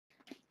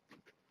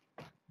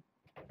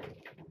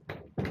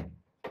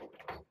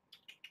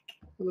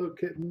Hello,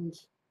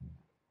 kittens.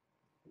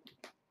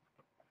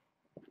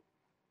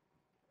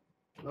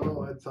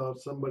 Oh, I thought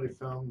somebody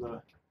found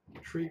the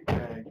treat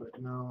bag,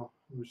 but no,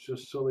 it was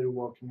just Sulley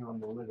walking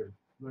on the litter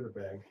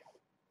bag.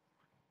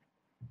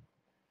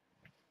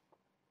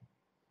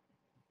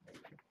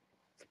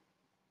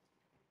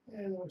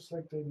 And it looks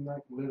like they're not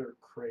litter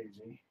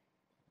crazy.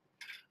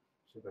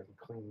 See if I can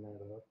clean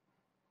that up.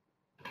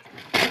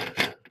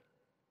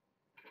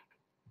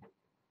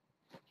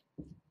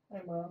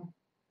 Hi, Mom.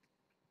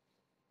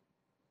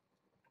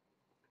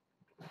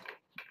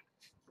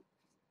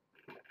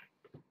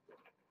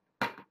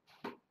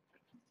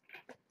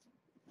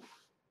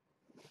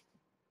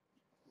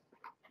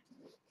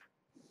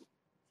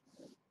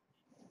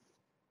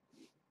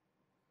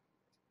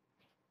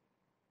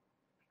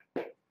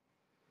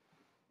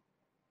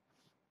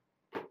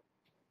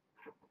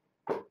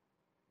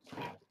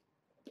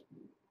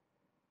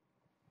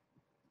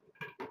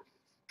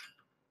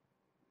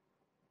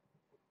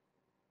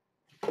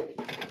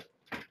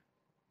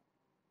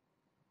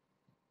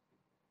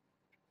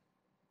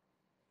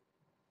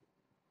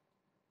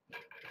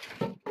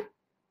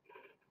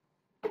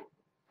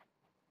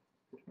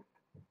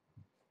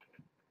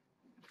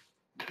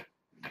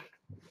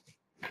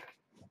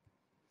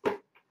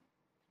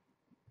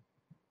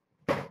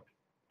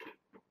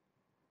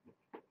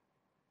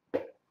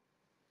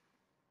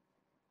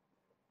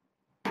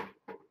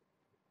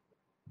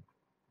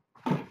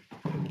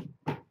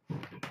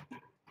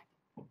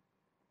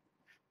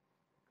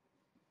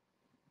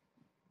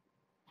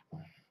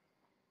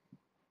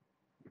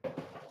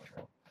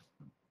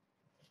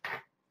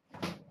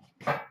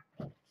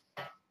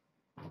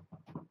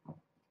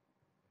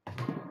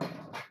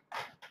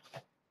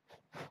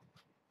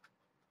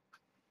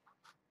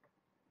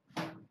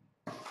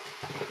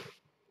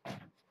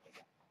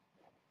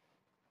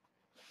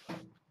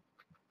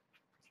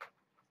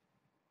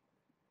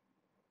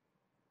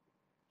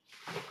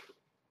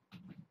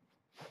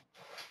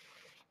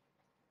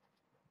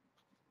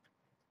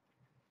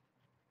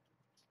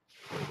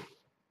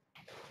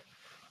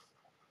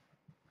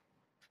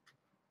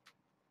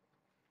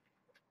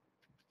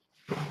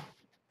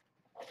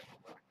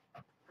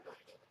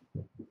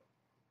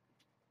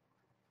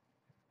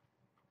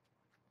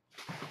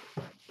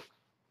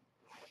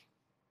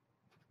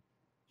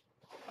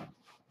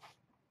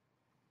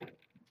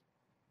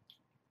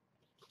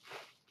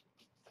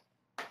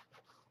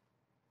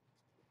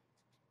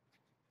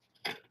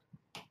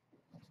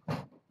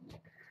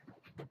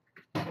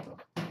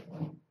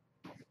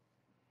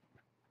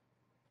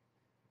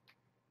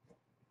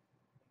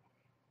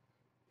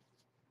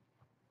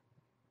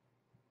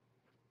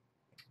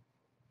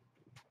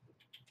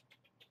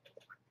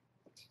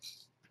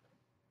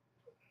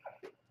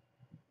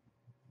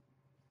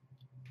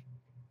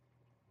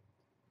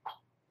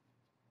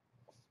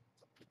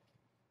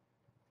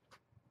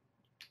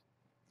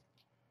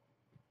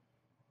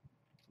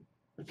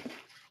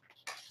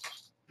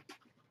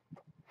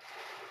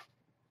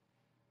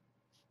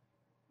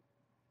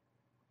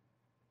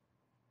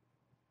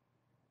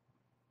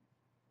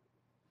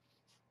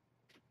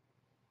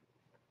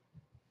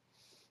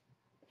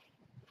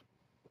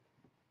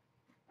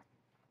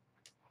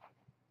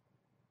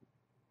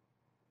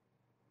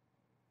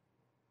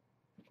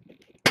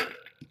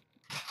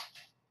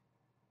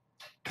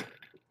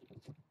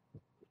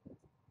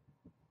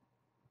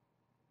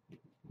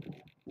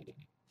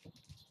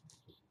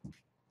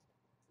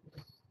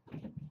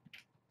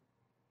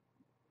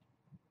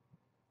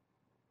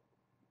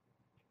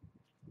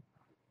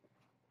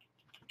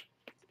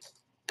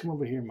 Come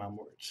over here, Mom,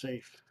 where it's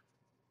safe.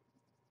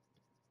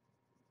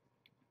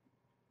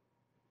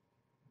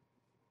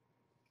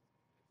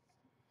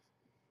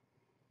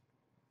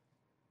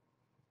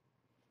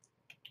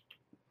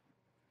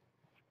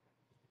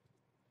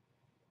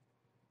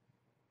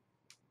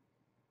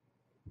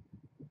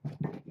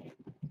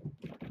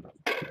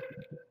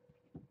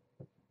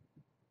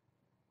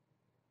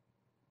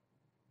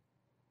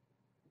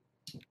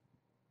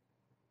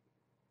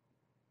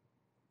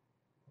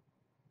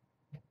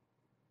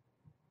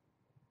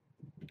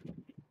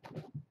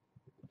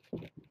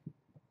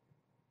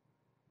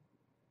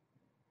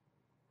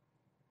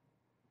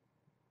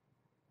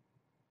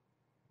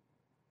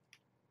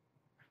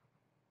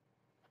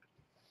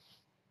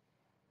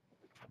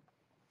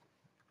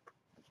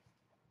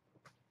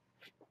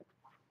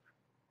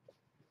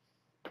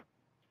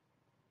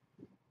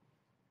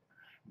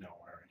 Don't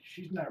worry.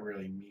 She's not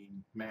really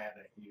mad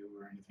at you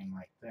or anything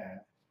like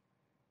that.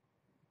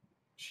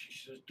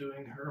 She's just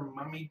doing her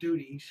mommy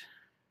duties.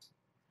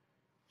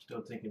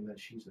 Still thinking that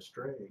she's a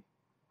stray.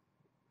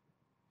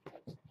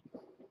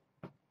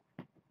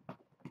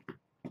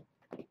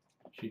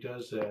 She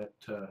does that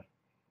to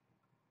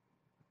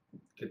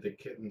get the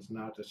kittens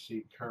not to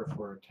seek her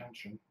for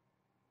attention,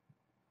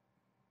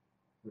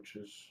 which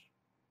is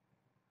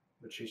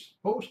what she's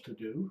supposed to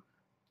do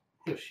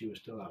if she was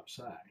still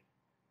outside.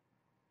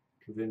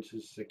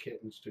 Convinces the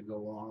kittens to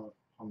go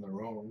on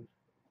their own.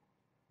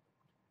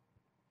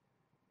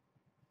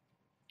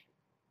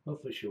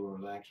 Hopefully she will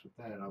relax with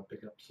that. I'll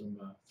pick up some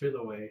fill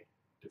away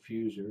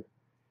diffuser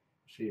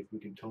See if we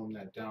can tone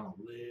that down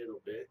a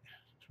little bit,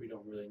 since we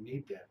don't really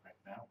need that right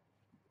now.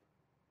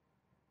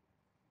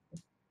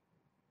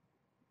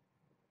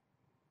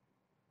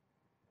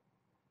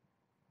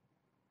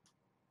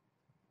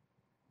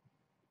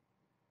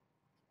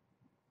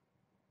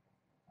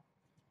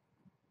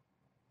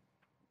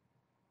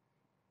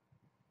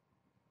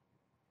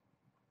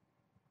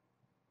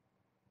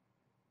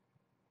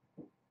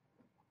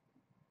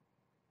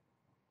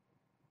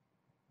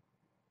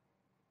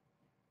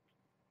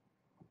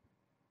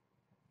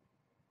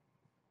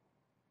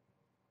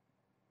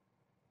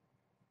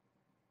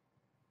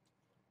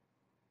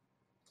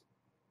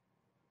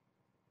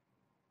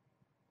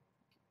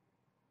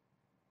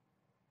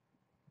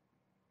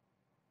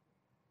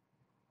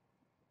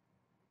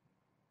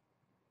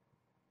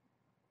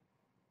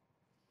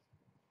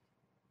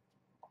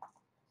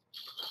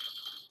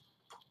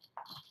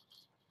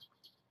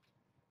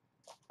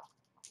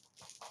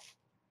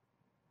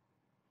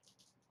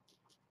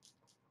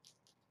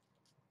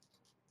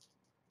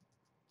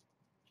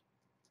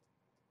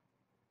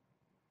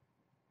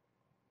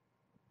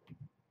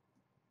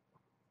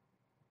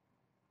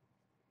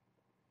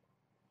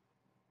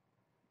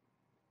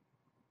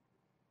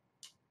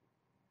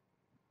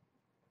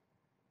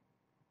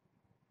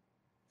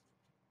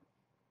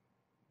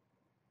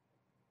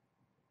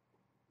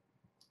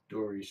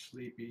 Dory's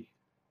sleepy.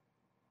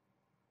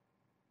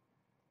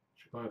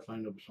 Should probably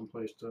find some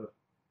place to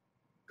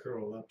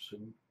curl up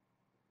soon.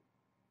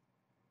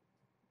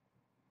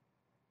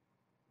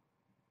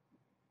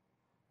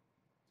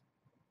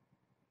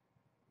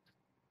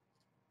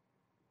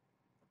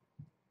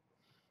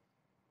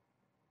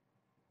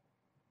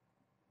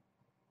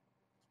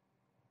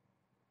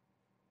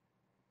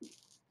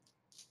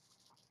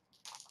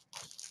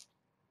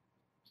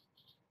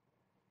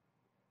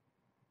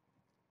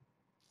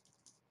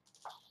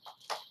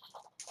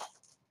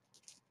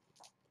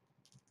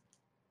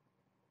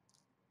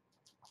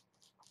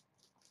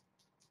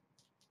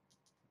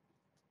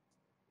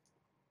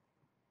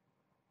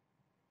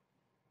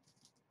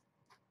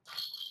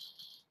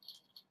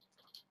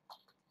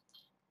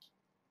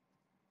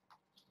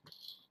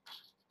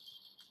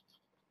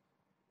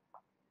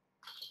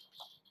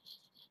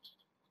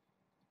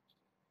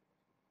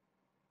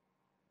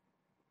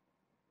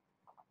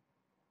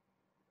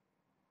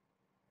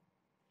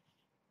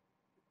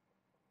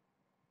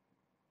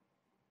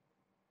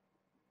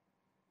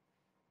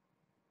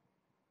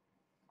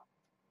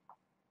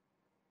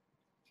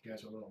 You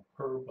guys are little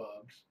purr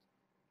bugs.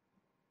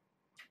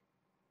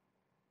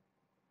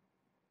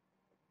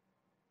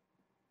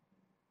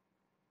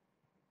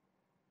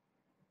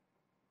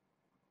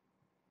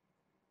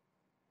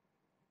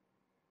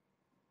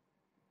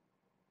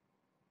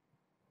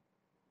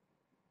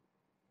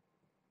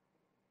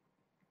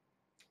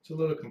 It's a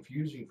little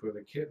confusing for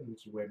the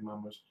kittens the way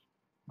Mama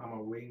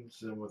waves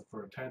them with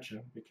for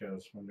attention,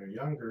 because when they're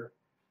younger,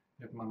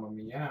 if Mama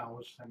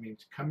meows, that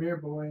means come here,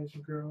 boys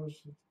and girls,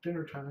 it's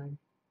dinner time.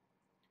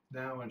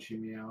 Now when she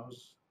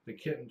meows, the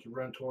kittens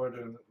run toward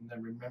her and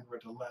then remember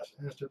at the last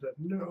instant that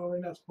no,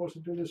 they're not supposed to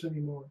do this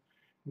anymore,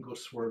 and go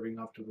swerving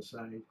off to the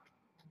side.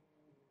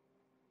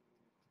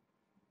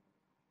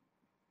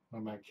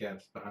 One of my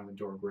cat's behind the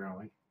door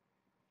growling.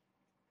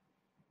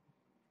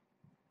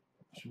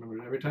 Just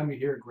remember, every time you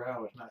hear a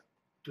growl, it's not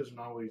doesn't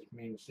always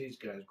mean it's these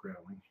guys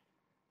growling.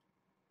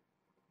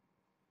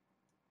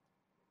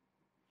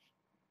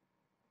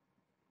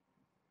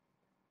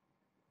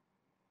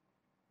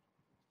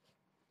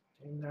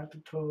 And not the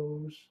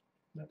toes,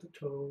 not the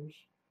toes.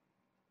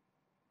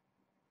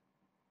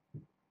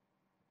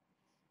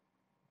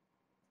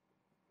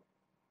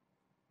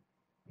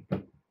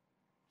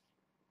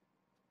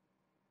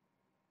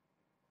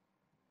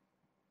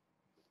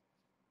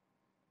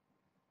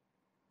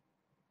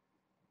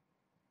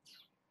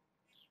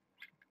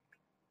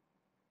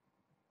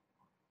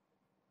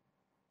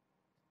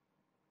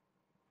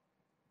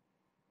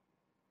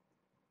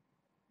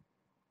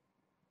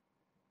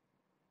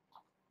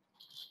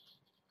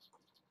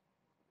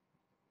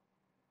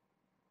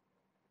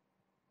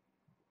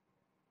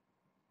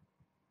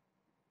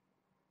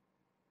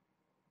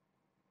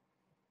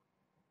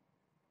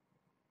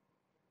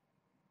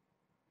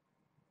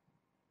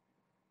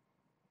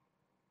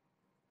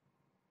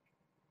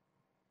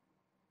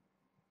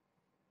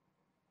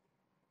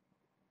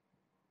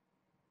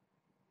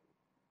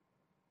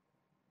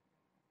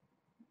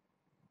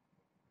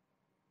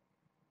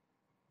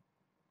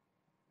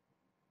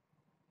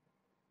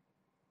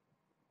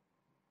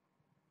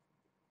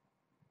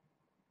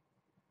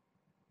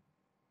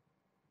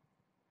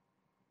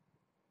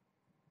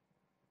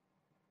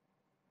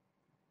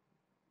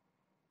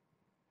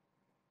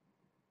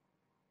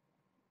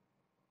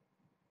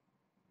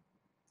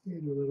 Hey,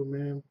 you little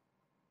man.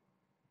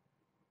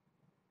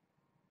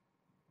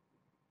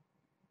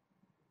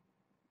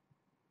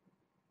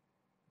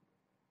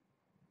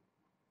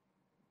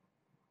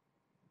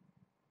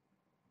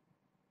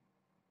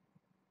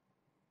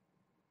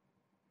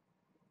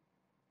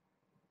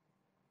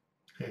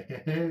 Hey,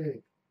 hey,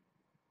 hey.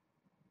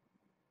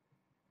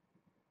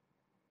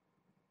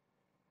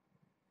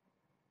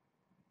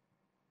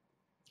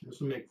 This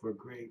will make for a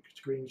great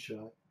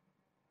screenshot.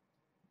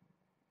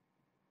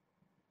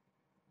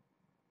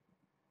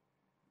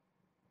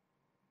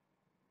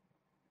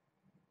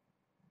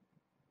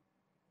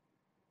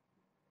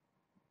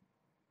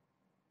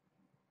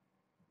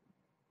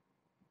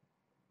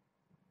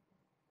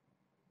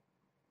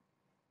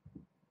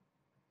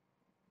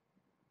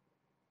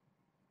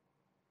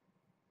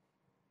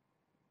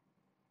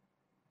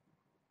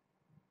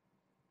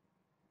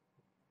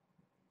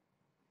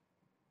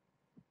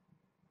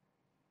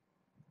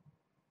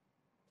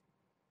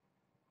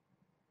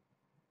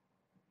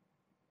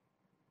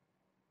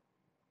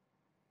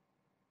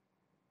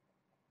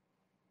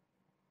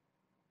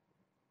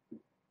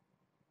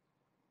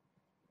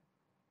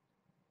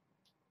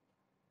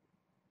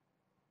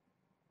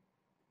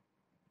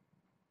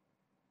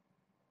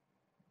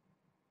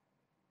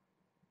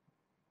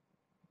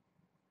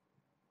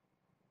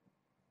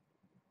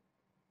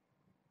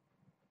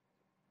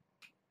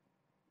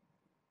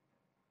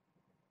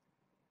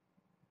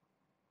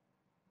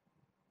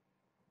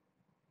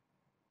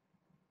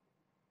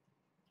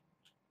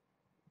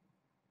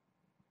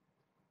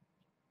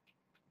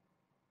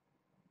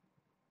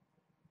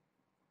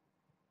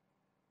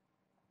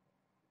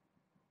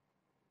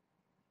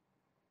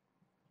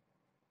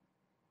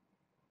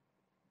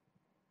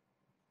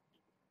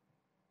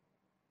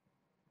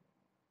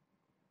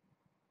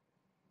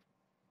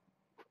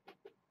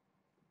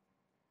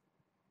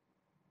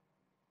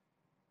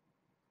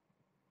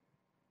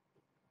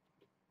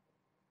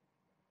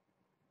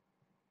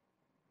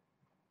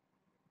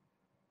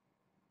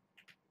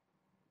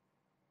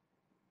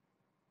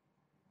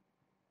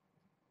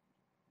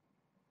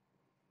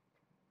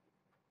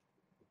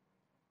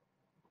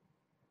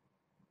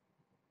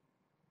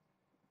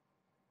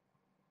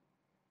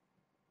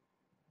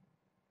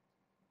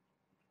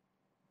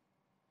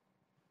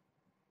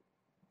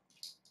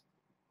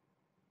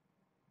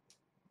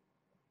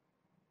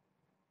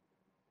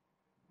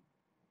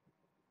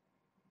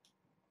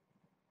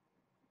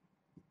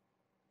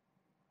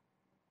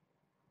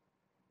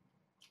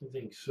 I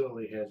think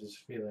Sulley has his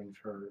feelings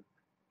hurt.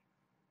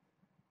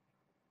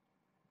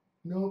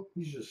 Nope,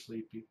 he's just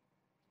sleepy.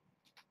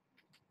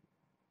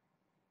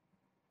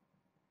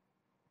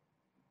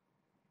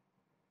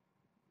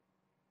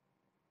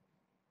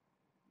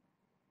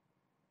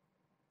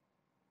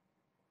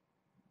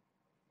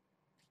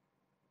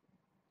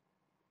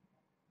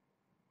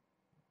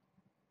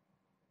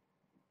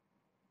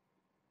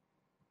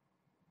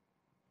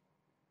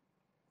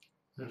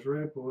 That's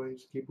right,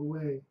 boys. Keep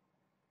away.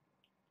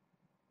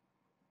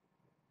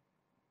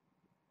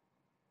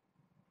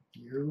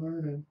 You're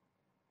learning.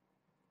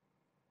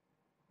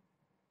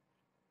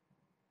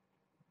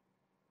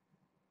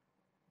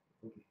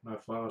 My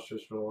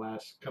fosters for the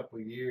last couple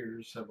of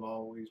years have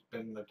always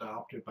been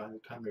adopted by the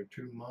time they're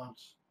 2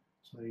 months.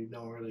 So you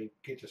don't really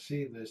get to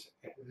see this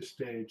at this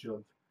stage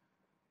of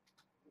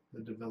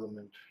the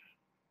development.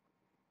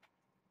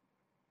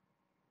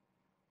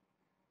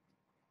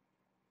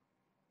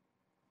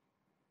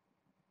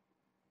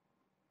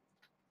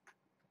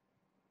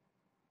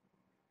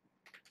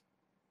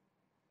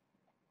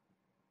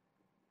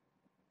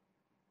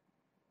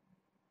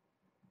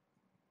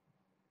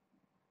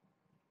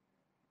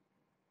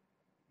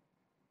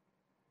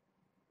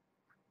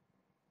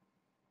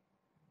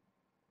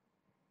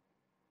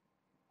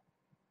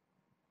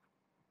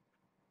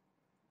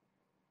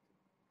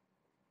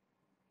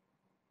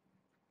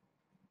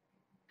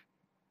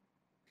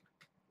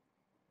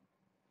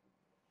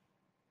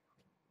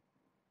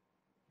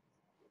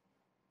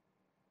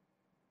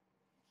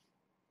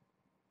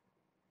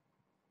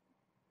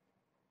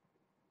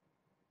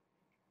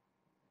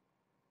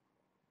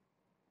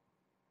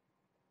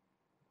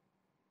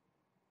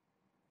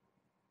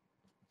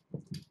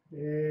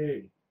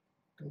 Hey,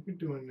 don't be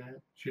doing that.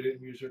 She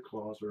didn't use her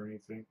claws or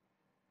anything.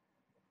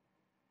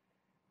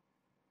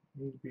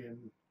 You need to be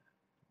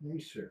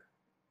nicer.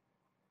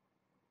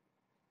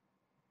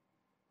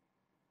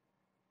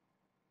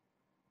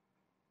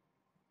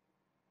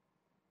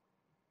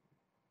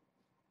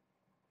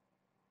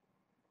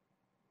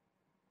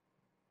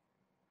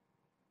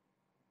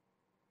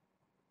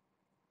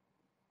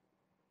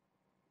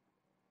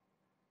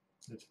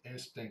 It's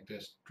instinct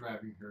that's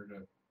driving her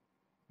to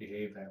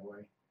behave that way.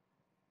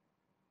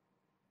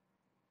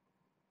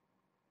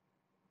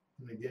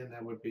 And again,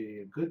 that would be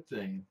a good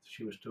thing if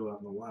she was still out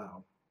in the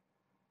wild.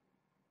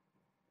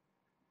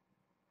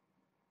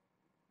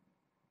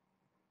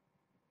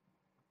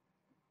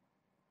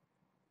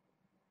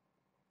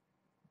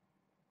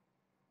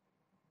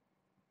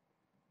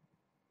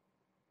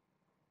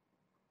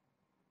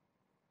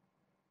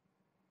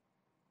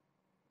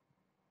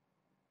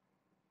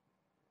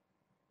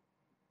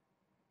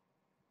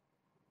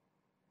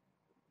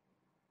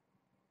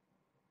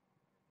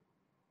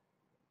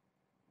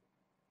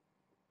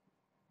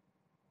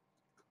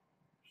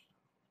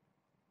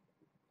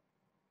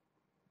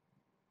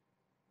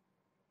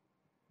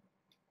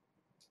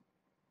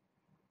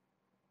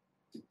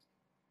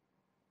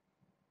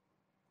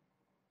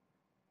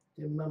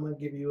 Did Mama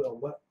give you a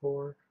what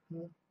for?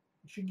 Huh?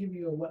 Did she give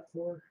you a what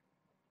for?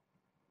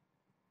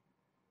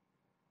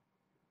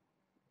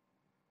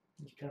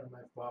 It's kind of my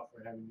fault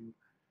for having you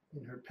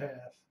in her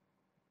path.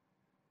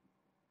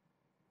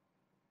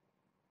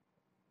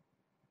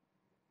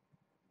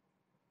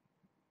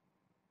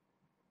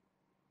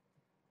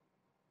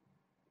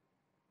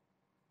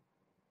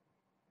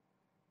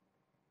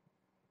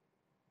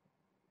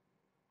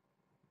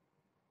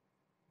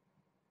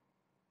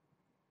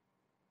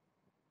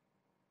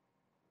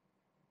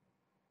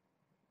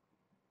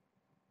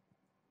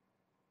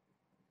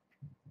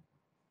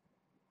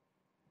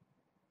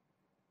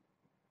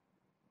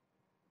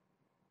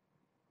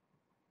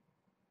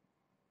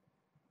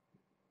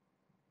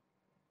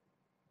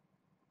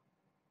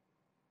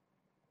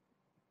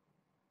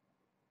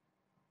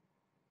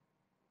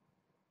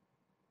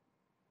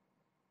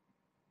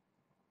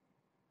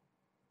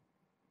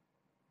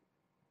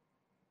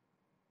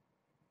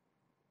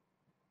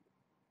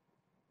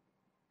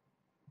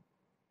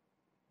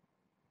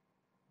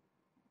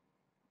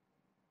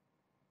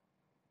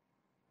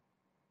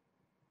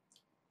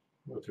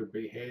 With her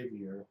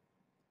behavior,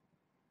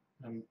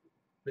 I'm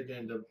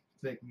beginning to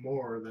think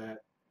more that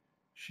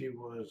she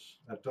was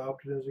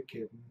adopted as a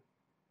kitten,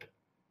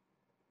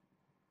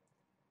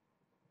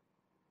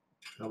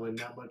 probably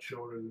not much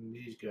older than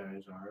these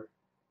guys are,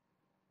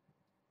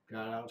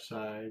 got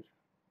outside,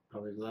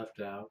 probably left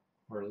out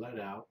or let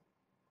out,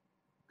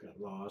 got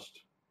lost,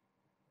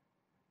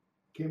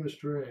 came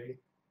astray,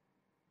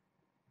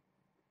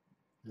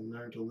 and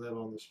learned to live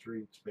on the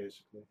streets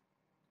basically.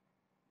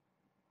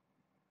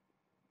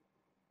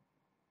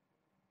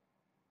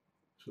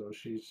 So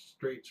she's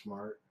street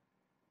smart.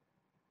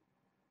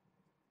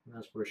 And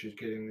that's where she's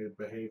getting the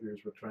behaviors.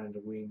 We're trying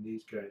to wean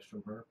these guys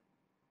from her.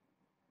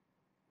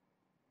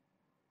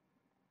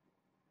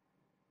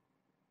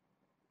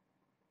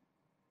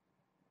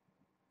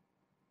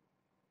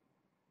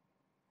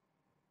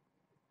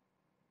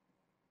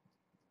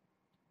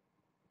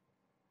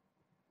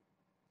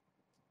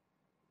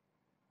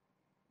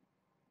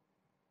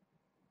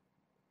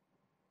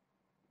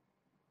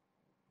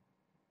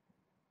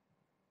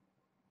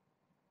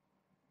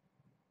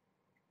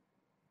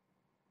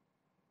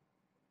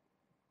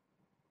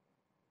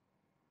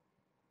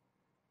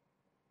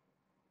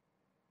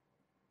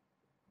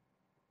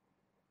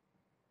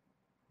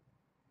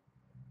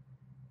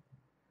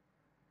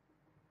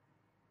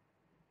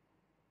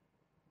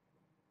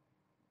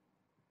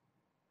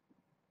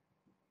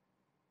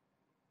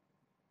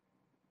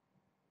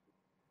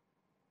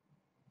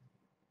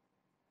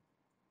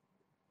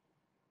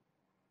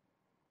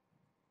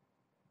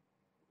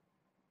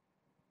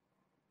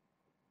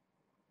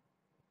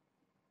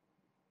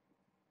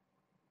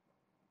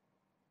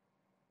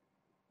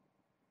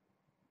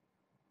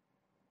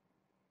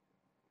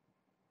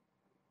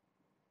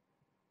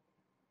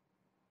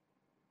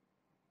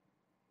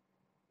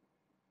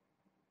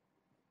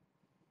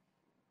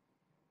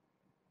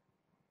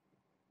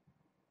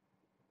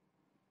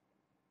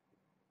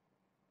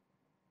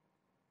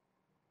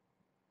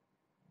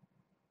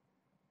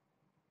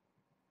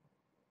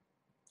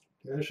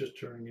 That's just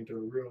turning into a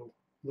real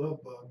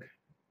love bug.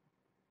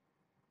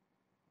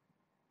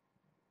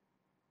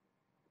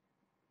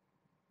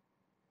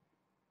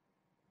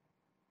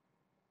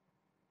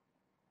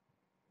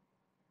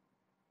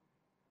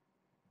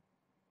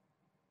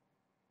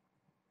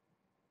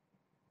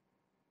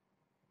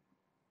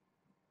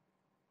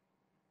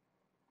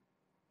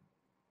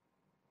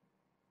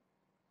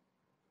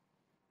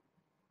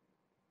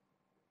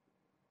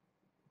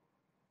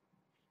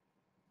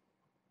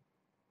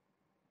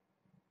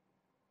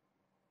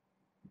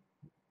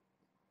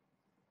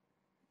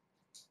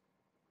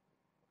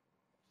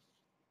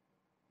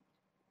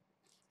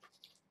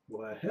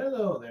 Well,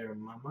 hello there,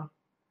 Mama.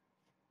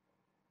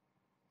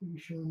 You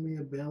showing me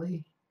a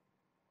belly?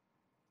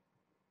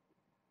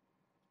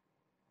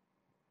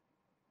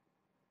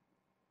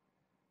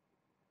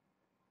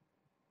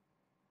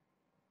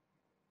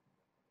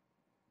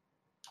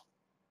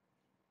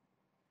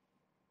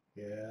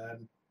 Yeah,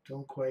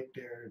 don't quite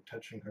dare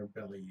touching her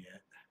belly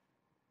yet.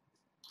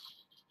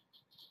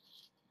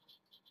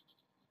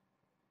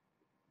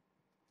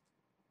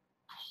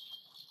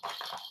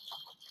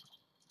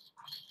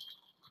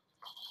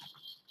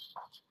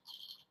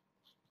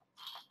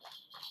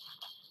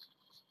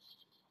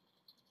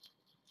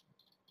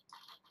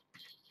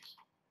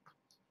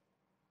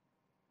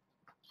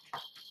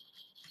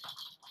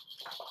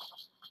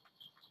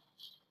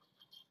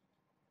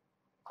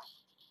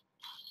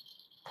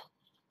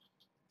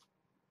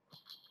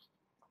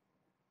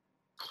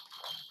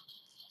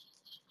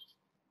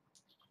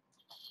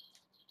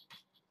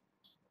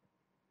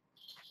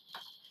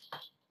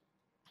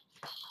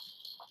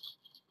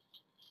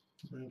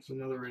 That's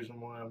another reason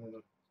why I'm going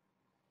to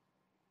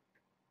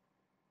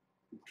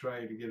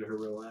try to get her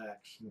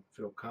relaxed and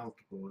feel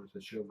comfortable, is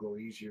that she'll go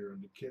easier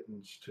on the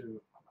kittens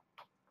too.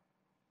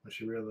 When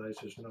she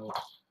realizes no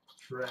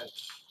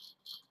threats.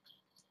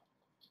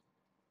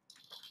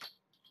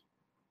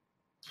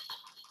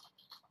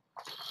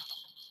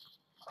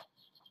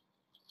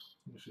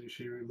 You see,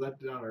 she let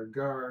down her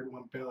guard,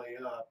 went belly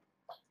up,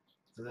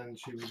 and then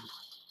she would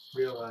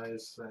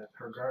realize that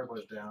her guard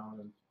was down,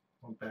 and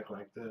Went back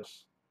like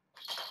this.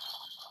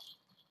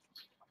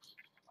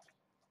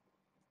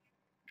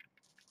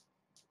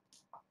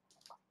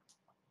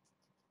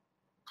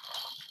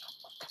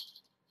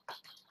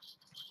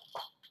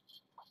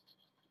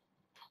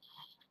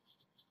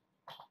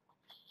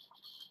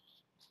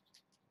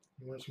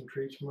 You want some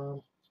treats,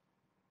 Mom?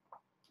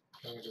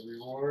 Kind of a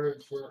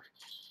reward for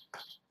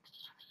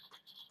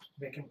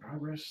making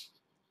progress.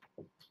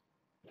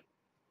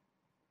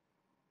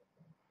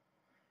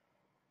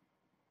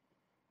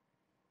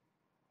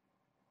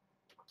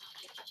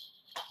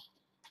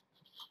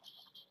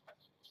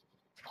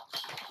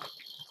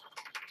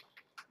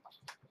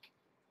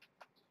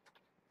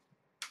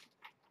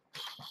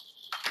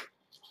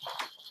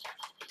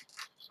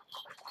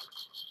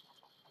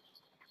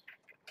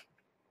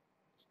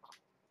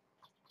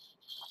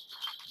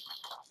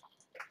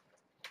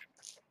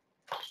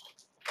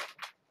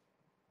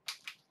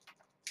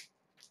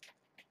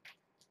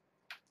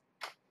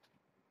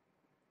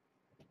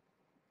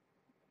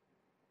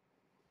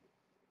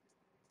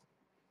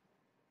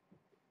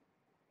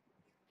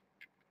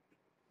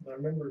 Now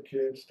remember,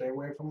 kids, stay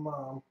away from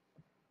Mom.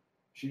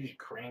 She's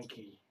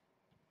cranky.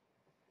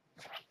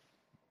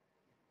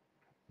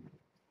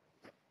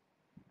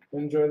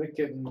 Enjoy the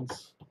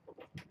kittens.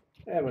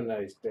 Have a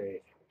nice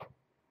day.